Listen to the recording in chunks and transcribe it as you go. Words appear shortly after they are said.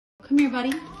Come here,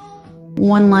 buddy.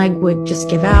 One leg would just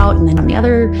give out, and then on the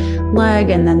other leg,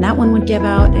 and then that one would give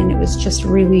out, and it was just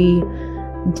really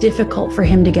difficult for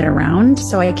him to get around.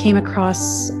 So I came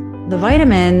across the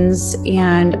vitamins,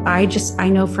 and I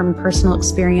know from personal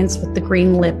experience with the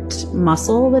green-lipped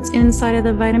mussel that's inside of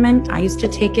the vitamin. I used to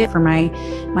take it for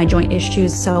my joint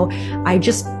issues. So I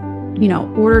just,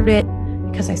 ordered it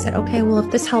because I said, okay, well,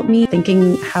 if this helped me,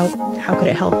 thinking how could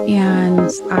it help? And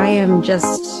I am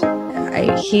just,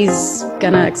 he's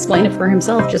gonna explain it for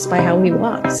himself just by how he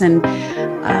walks. And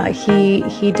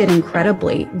he did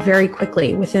incredibly, very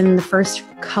quickly. Within the first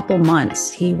couple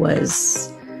months, he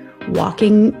was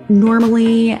walking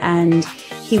normally, and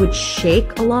he would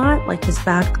shake a lot, like his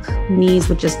back knees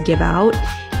would just give out,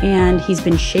 and he's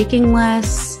been shaking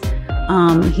less.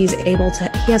 He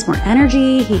has more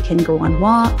energy. He can go on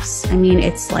walks. I mean,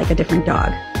 it's like a different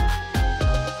dog.